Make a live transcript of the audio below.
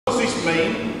this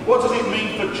mean? What does it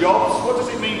mean for jobs? What does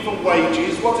it mean for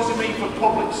wages? What does it mean for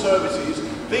public services?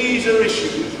 These are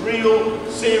issues, real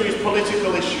serious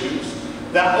political issues,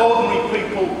 that ordinary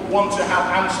people want to have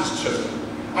answers to.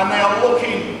 And they are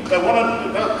looking,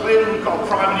 clearly we've got a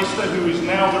Prime Minister who is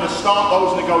now going to start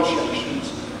those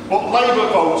negotiations, but Labour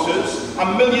voters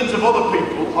and millions of other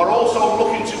people are also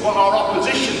looking to what our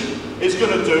opposition is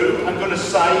going to do and going to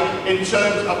say in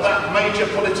terms of that major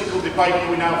political debate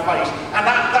we now face. And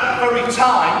at that very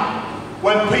time,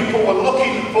 when people were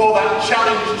looking for that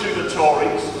challenge to the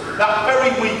Tories, that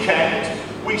very weekend,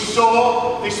 we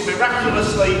saw this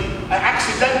miraculously,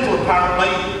 accidental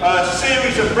apparently,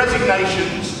 series of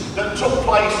resignations that took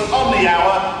place on the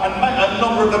hour, and a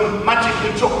number of them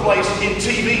magically took place in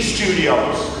TV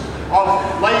studios of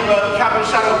Labour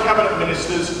shadow cabinet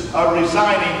ministers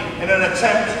resigning in an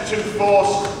attempt to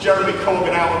force Jeremy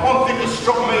Corbyn out. One thing that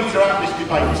struck me throughout this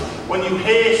debate, when you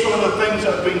hear some of the things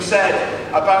that have been said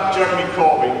about Jeremy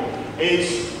Corbyn,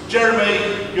 is,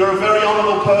 Jeremy, you're a very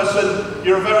honourable person,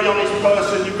 you're a very honest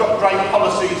person, you've got great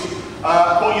policies,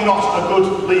 but you're not a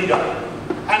good leader.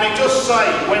 And it does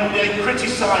say, when they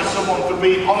criticise someone for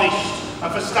being honest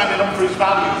and for standing up for his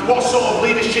values, what sort of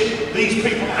leadership these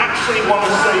people actually want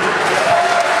to see.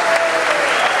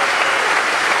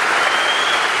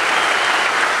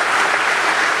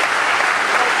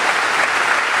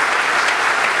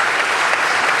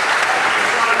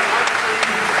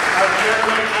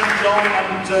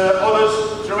 And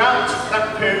others throughout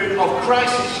that period of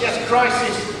crisis, yes,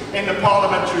 crisis in the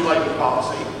Parliamentary Labour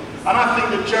Party. And I think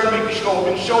that Jeremy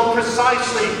Corbyn showed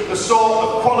precisely the sort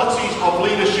of qualities of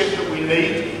leadership that we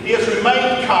need. He has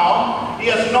remained calm, he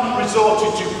has not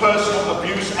resorted to personal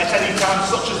abuse at any time,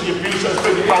 such as the abuse that has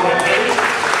been found here.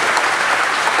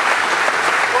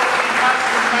 But he has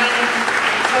remained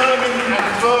determined and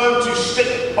firm to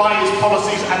stick by his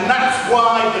policies, and that's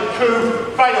why the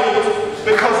coup failed.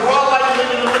 Because while they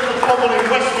live in a little bubble in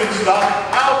Westminster,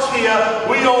 out here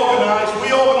we organise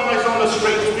on the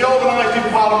streets, we organised in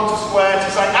Parliament Square to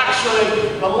say,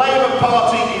 actually, the Labour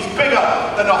Party is bigger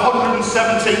than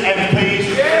 170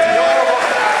 MPs. Yeah.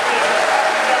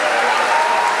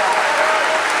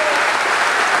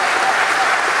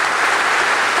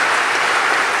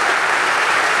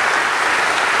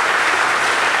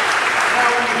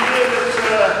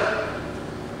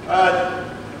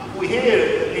 We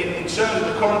hear in terms of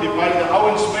the current debate that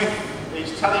Owen Smith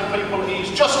is telling people he's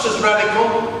just as radical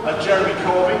as Jeremy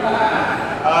Corbyn.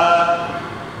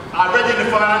 I read in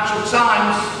the Financial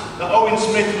Times that Owen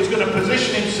Smith was going to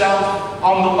position himself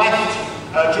on the left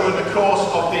during the course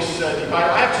of this debate.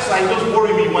 I have to say, it does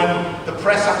worry me when the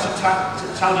press have to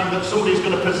tell you that somebody's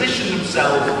going to position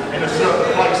themselves in a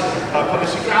certain place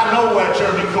politically. I know where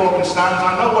Jeremy Corbyn stands,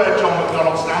 I know where John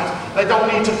McDonnell stands. They don't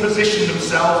need to position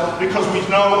themselves because we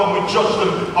know and we judge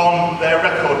them on their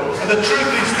record. And the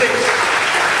truth is this: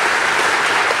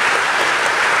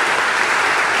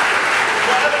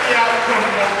 whatever the outcome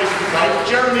of this debate,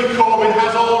 Jeremy Corbyn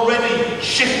has already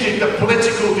shifted the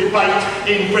political debate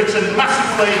in Britain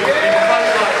massively in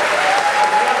favour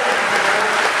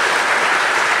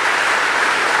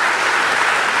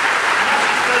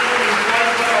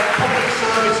of public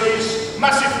services,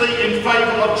 massively in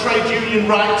favour of trade union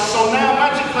rights. So now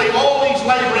magically all these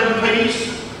Labour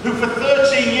MPs, who for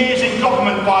 13 years in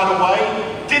government, by the way,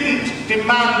 didn't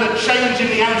demand a change in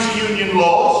the anti-union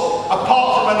laws,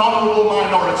 apart from an honourable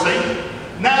minority,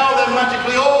 now they're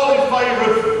magically all in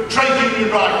favour of trade union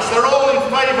rights, they're all in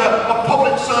favour of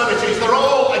public services, they're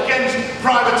all against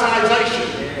privatisation.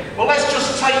 Well, let's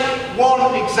just take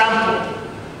one example.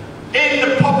 In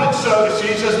the public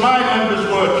services, as my members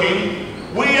working,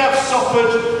 we have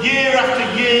suffered year after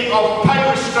year of pay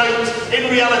restraint, in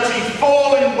reality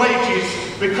falling wages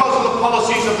because of the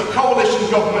policies of the coalition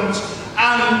government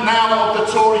and now of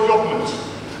the Tory government.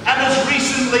 And as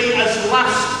recently as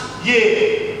last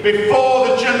year, before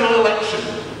the general election,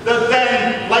 the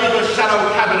then Labour shadow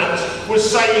cabinet was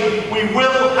saying we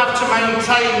will have to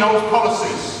maintain those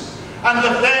policies. And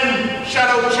the then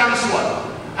shadow chancellor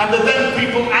and the then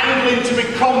people angling to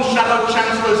become shadow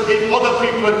chancellors if other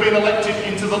people had been elected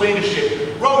into the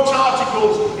leadership wrote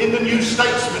articles in the New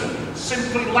Statesman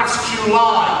simply last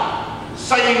July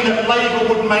saying that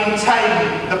Labour would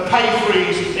maintain the pay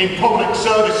freeze in public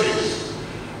services.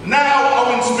 Now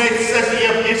Owen Smith says he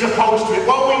is opposed to it.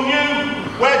 Well, we knew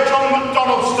where John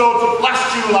McDonnell stood last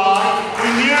July, we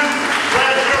knew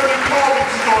where Jeremy Corbyn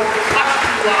stood last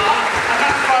July, and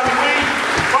that's why we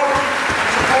voted and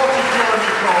supported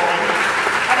Jeremy Corbyn.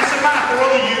 And it's a matter for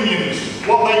other unions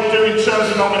what they do in terms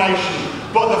of nomination.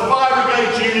 But the Fire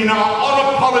Brigade Union are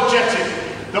unapologetic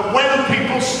that when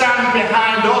people stand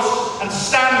behind us and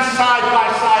stand side by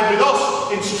side with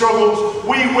us in struggles,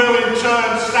 we will in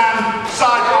turn stand